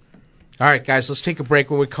Dunkirk. All right, guys, let's take a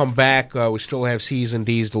break. When we come back, we still have C's and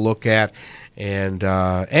D's to look at and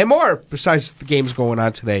more besides the games going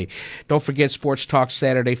on today. Don't forget, Sports Talk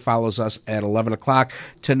Saturday follows us at 11 o'clock.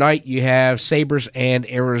 Tonight you have Sabres and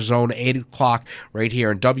Arizona, 8 o'clock, right here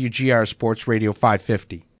on WGR Sports Radio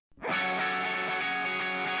 550.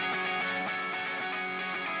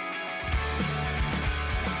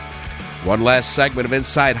 One last segment of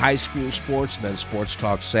Inside High School Sports, and then Sports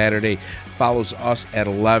Talk Saturday follows us at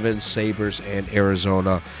 11, Sabres and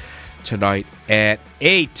Arizona tonight at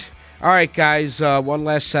 8. All right, guys, one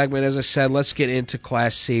last segment. As I said, let's get into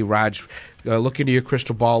Class C. Raj, look into your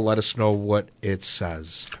crystal ball. Let us know what it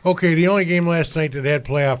says. Okay, the only game last night that had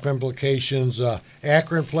playoff implications,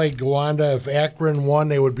 Akron played Gowanda. If Akron won,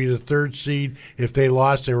 they would be the 3rd seed. If they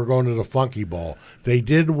lost, they were going to the Funky Bowl. They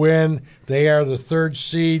did win. They are the 3rd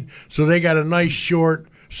seed, so they got a nice short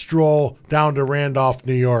stroll down to Randolph,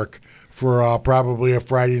 New York for probably a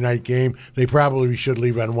Friday night game. They probably should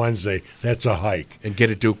leave on Wednesday. That's a hike. And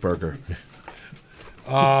get a Duke burger.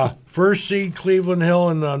 First seed Cleveland Hill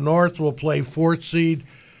in the north will play 4th seed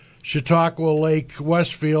Chautauqua Lake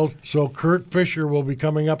Westfield. So Kurt Fisher will be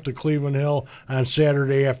coming up to Cleveland Hill on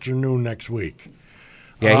Saturday afternoon next week.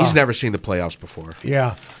 Yeah, he's never seen the playoffs before.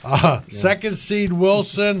 Yeah. Second seed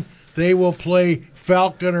Wilson they will play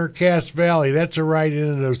Falcon or Cass Valley. That's a ride in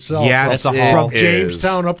and of itself. Yes, from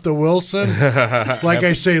Jamestown up to Wilson. Like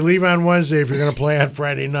I say, leave on Wednesday if you're going to play on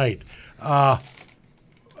Friday night. I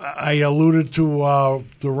alluded to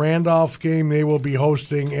the Randolph game. They will be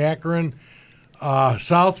hosting Akron.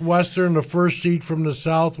 Southwestern, the first seed from the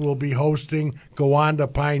south, will be hosting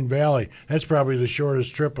Gowanda Pine Valley. That's probably the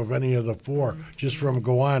shortest trip of any of the four, just from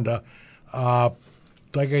Gowanda.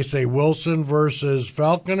 Like I say, Wilson versus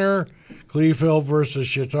Falconer, Clevehill versus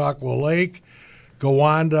Chautauqua Lake,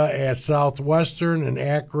 Gowanda at Southwestern, and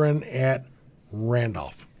Akron at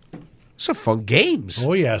Randolph. Some fun games.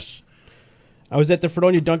 Oh, yes. I was at the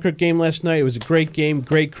Fredonia Dunkirk game last night. It was a great game,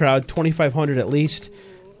 great crowd, 2,500 at least.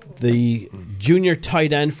 The junior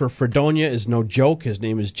tight end for Fredonia is no joke. His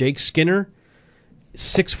name is Jake Skinner,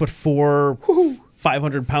 6'4",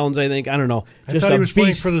 500 pounds, I think. I don't know. I thought he was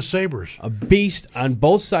playing for the Sabres. A beast on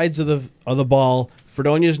both sides of the ball.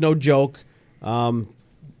 Fredonia is no joke.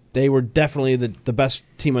 They were definitely the best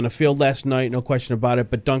team on the field last night, no question about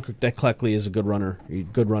it. But Dunkirk, that Cleckley is a good runner.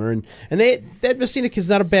 And that Messina kid's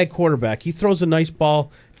not a bad quarterback. He throws a nice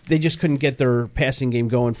ball. They just couldn't get their passing game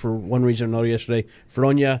going for one reason or another yesterday.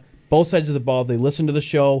 Fredonia, both sides of the ball, they listened to the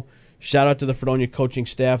show. Shout out to the Fredonia coaching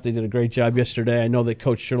staff. They did a great job yesterday. I know that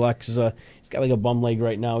Coach Sherlock he's got like a bum leg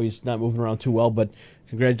right now. He's not moving around too well, but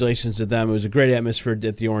congratulations to them. It was a great atmosphere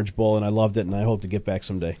at the Orange Bowl, and I loved it, and I hope to get back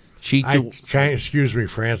someday. Excuse me,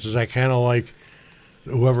 Francis. I kind of like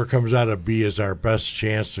whoever comes out of B is our best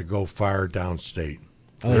chance to go far downstate.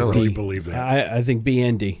 I really believe that. I think B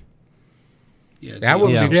and D. Yeah, that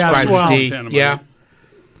wouldn't be surprised. D. Yeah.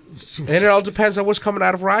 And it all depends on what's coming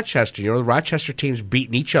out of Rochester. The Rochester team's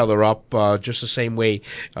beating each other up just the same way,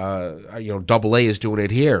 Double A is doing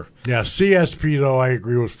it here. Yeah, CSP, though, I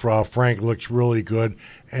agree with Frank, looks really good.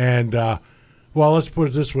 And, let's put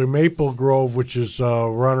it this way. Maple Grove, which is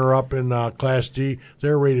runner-up in Class D,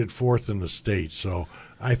 they're rated 4th in the state. So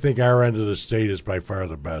I think our end of the state is by far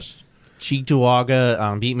the best.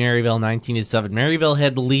 Cheektowaga beat Maryville 19-7. Maryville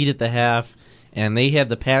had the lead at the half, and they had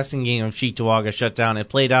the passing game of Cheektowaga shut down. It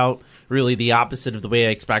played out really the opposite of the way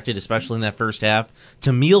I expected, especially in that first half.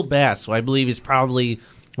 Tamil Bass, who I believe is probably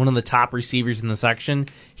one of the top receivers in the section,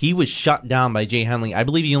 he was shut down by Jay Henley. I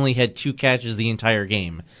believe he only had 2 catches the entire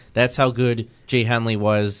game. That's how good Jay Henley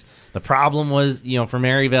was. The problem was, for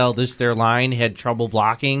Maryville, their line had trouble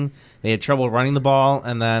blocking. They had trouble running the ball,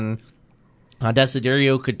 and then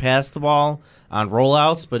Desiderio could pass the ball on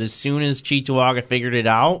rollouts, but as soon as Cheektowaga figured it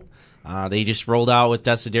out, they just rolled out with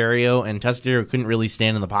Desiderio, and Desiderio couldn't really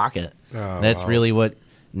stand in the pocket. That's really what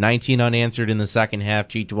 19 unanswered in the second half.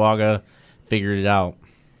 Cheektowaga figured it out.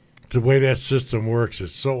 The way that system works,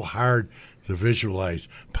 it's so hard to visualize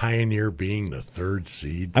Pioneer being the 3rd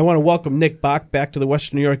seed. I want to welcome Nick Bach back to the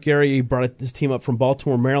Western New York area. He brought his team up from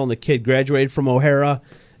Baltimore, Maryland. The kid graduated from O'Hara,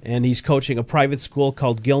 and he's coaching a private school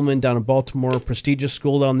called Gilman down in Baltimore, a prestigious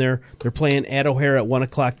school down there. They're playing at O'Hara at 1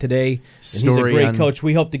 o'clock today. And he's a great coach.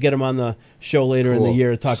 We hope to get him on the show later in the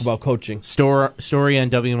year to talk about coaching. Story on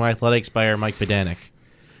WNY Athletics by our Mike Bedanik.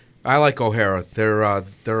 I like O'Hara. They're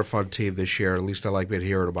a fun team this year. At least I like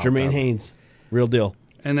hearing about them. Jermaine Haynes, real deal.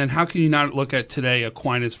 And then how can you not look at today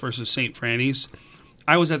Aquinas versus St. Franny's?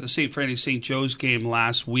 I was at the St. Franny's St. Joe's game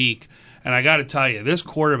last week, and I got to tell you, this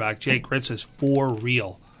quarterback, Jake Ritz, is for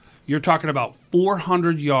real. You're talking about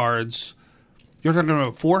 400 yards. You're talking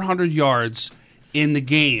about 400 yards in the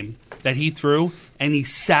game that he threw, and he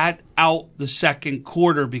sat out the second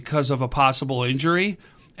quarter because of a possible injury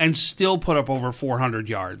and still put up over 400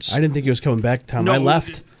 yards. I didn't think he was coming back, Tom. No, I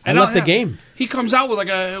left the game. He comes out with like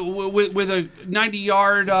a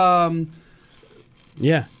 90-yard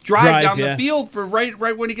drive down the field for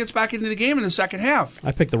right when he gets back into the game in the second half.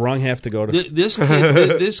 I picked the wrong half to go to.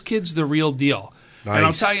 This kid's the real deal. Nice. And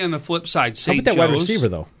I'll tell you on the flip side, St. How about that Joe's, wide receiver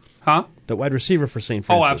though? Huh? The wide receiver for St.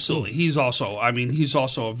 Francis. Oh, absolutely. He's also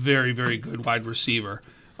a very, very good wide receiver.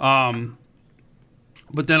 But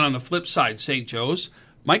then on the flip side, St. Joe's,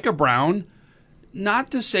 Micah Brown,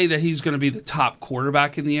 not to say that he's going to be the top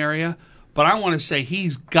quarterback in the area, but I want to say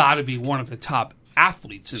he's got to be one of the top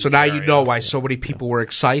athletes in the area. So now you know why so many people were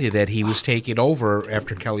excited that he was taking over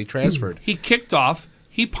after Kelly transferred. He kicked off,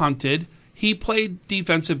 he punted, he played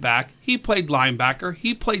defensive back, he played linebacker,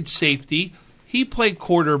 he played safety, he played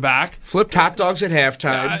quarterback. Flipped hot dogs at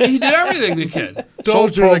halftime. He did everything, the kid.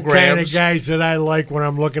 Those are the kind of guys that I like when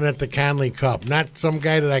I'm looking at the Conley Cup. Not some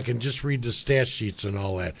guy that I can just read the stat sheets and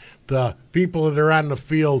all that. The people that are on the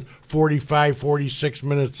field 45, 46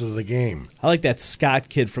 minutes of the game. I like that Scott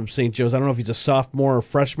kid from St. Joe's. I don't know if he's a sophomore or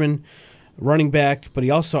freshman. running back, but he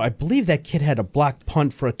also, I believe that kid had a blocked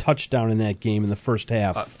punt for a touchdown in that game in the first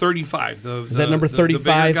half. 35. Is that number 35? The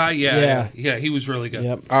bigger guy? Yeah, he was really good.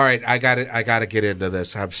 Yep. All right, I got to get into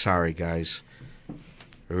this. I'm sorry, guys.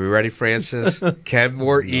 Are we ready, Francis?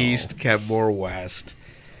 Kenmore East, Kenmore West.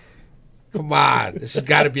 Come on, this has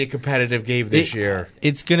got to be a competitive game this year.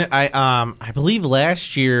 It's gonna. I believe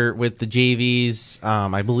last year with the JVs,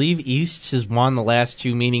 I believe East has won the last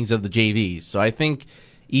 2 meetings of the JVs. So I think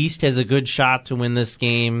East has a good shot to win this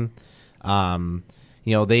game. East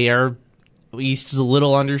is a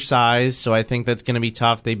little undersized, so I think that's going to be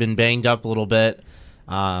tough. They've been banged up a little bit.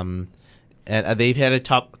 And they've had a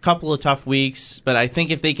couple of tough weeks, but I think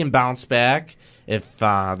if they can bounce back, if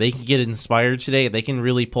they can get inspired today, they can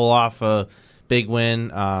really pull off a big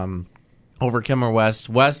win over Kenmore West.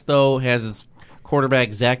 West, though, has his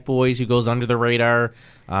quarterback, Zach Boys, who goes under the radar.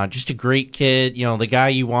 Just a great kid. The guy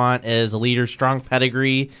you want as a leader, strong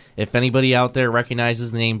pedigree. If anybody out there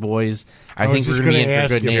recognizes the name Boys, I think we're going to be in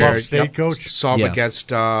for good Buff State coach? Saw him against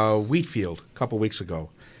Wheatfield a couple weeks ago.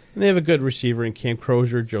 And they have a good receiver in Cam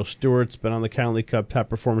Crozier. Joe Stewart's been on the County Cup top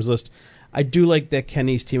performers list. I do like that Ken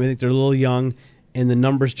East team. I think they're a little young, and the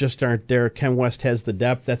numbers just aren't there. Ken West has the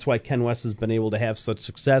depth. That's why Ken West has been able to have such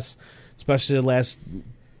success, especially the last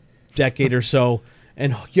decade or so.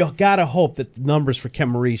 And you got to hope that the numbers for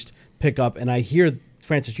Kenmore East pick up. And I hear,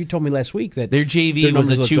 Francis, you told me last week that their JV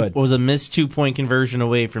was a missed 2-point conversion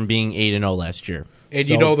away from being 8-0 last year. And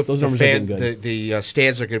so the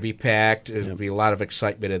stands are going to be packed. There's going to be a lot of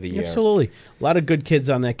excitement in the air. Absolutely. A lot of good kids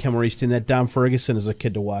on that Kenmore East team. That Dom Ferguson is a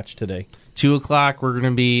kid to watch today.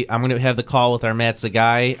 2:00, I'm going to have the call with our Matt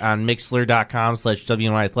Zagai on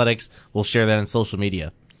Mixler.com/WNY Athletics. We'll share that on social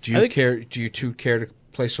media. Do you two care to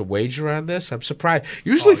place a wager on this? I'm surprised.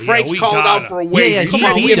 Usually Frank's calling out for a wager.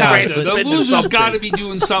 The loser's got to be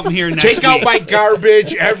doing something here next week. Take out my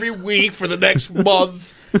garbage every week for the next month.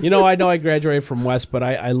 I know I graduated from West, but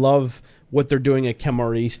I love what they're doing at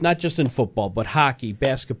Kenmore East, not just in football, but hockey,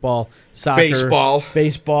 basketball, soccer,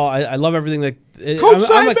 baseball. I love everything that.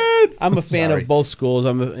 I'm a fan of both schools.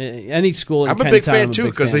 Any school in I'm a big fan, too,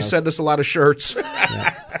 because they send us a lot of shirts.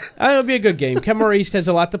 It'll be a good game. Kenmore East has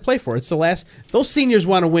a lot to play for. It's the last. Those seniors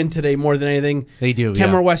want to win today more than anything. They do.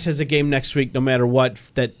 Kenmore West has a game next week, no matter what,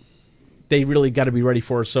 that they really got to be ready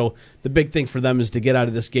for. So the big thing for them is to get out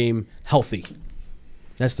of this game healthy.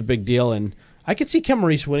 That's the big deal, and I could see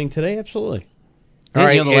Kenmore East winning today, absolutely. All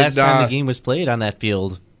right, the last time the game was played on that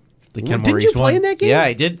field, the Kenmore East Didn't you play in that game? Yeah,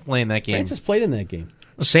 I did play in that game. Francis played in that game.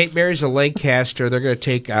 St. Mary's of Lancaster, they're going to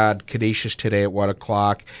take on Canisius today at 1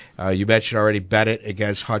 o'clock. You mentioned already Bennett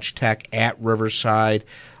against Hutch Tech at Riverside.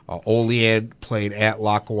 Olean playing at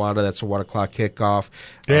Lackawanna. That's a 1 o'clock kickoff.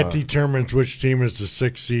 That determines which team is the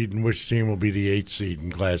 6th seed and which team will be the 8th seed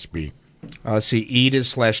in Class B. Let's see,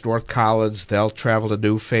 Eden/North Collins. They'll travel to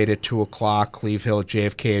Newfane at 2 o'clock. Cleve Hill at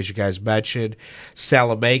JFK, as you guys mentioned.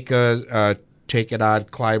 Salamanca taking on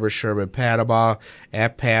Clymer Sherman Panama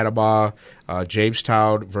at Panama.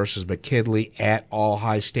 Jamestown versus McKinley at All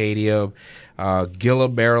High Stadium.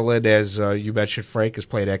 Gillum, Maryland, as you mentioned, Frank, is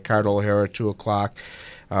playing at Cardinal O'Hara at 2 o'clock.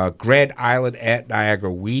 Grand Island at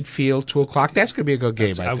Niagara Wheatfield, 2 o'clock. That's going to be a good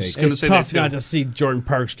game, I think. It's tough not to see Jordan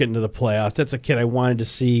Parks get into the playoffs. That's a kid I wanted to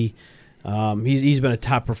see. He's been a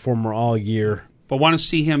top performer all year. But want to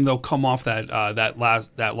see him though come off that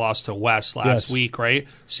loss to West last week, right?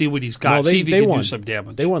 See what he's got. See if he can do some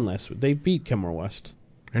damage. They won last week. They beat Kenmore West.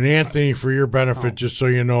 And Anthony, for your benefit, just so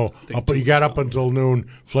you know, you got up until noon.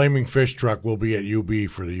 Flaming Fish Truck will be at UB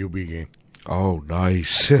for the UB game. Oh,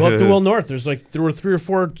 nice. Go up to Will North. There were 3 or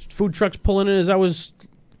 4 food trucks pulling in as I was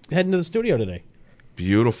heading to the studio today.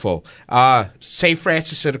 Beautiful. St.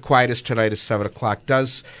 Francis at Aquinas tonight at 7 o'clock.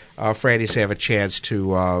 Does Franny's have a chance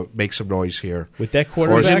to make some noise here? With that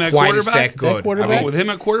quarterback? With him at quarterback? With him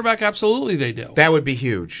at quarterback, absolutely they do. That would be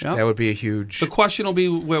huge. Yep. That would be a huge... The question will be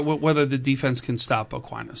whether the defense can stop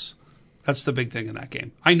Aquinas. That's the big thing in that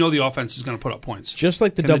game. I know the offense is going to put up points. Just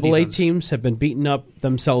like the AA teams have been beating up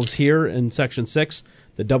themselves here in Section 6,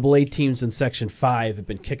 the AA teams in Section 5 have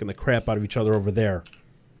been kicking the crap out of each other over there.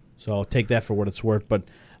 So I'll take that for what it's worth. But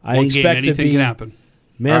I expect to be can happen.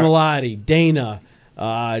 Mamalotti, Dana,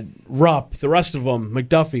 Rupp, the rest of them,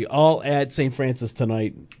 McDuffie, all at St. Francis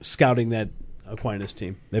tonight scouting that Aquinas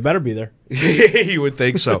team. They better be there. You would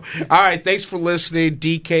think so. All right, thanks for listening.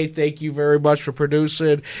 DK, thank you very much for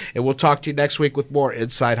producing. And we'll talk to you next week with more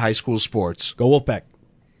Inside High School Sports. Go Wolfpack.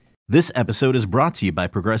 This episode is brought to you by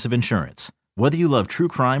Progressive Insurance. Whether you love true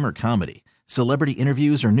crime or comedy, celebrity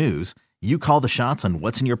interviews or news, you call the shots on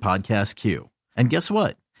what's in your podcast queue. And guess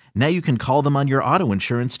what? Now you can call them on your auto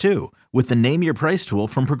insurance too with the Name Your Price tool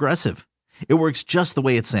from Progressive. It works just the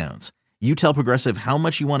way it sounds. You tell Progressive how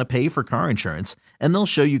much you want to pay for car insurance, and they'll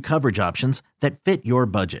show you coverage options that fit your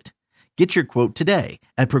budget. Get your quote today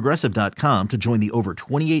at Progressive.com to join the over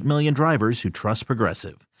 28 million drivers who trust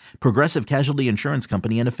Progressive. Progressive Casualty Insurance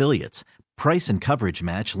Company and Affiliates. Price and coverage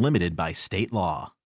match limited by state law.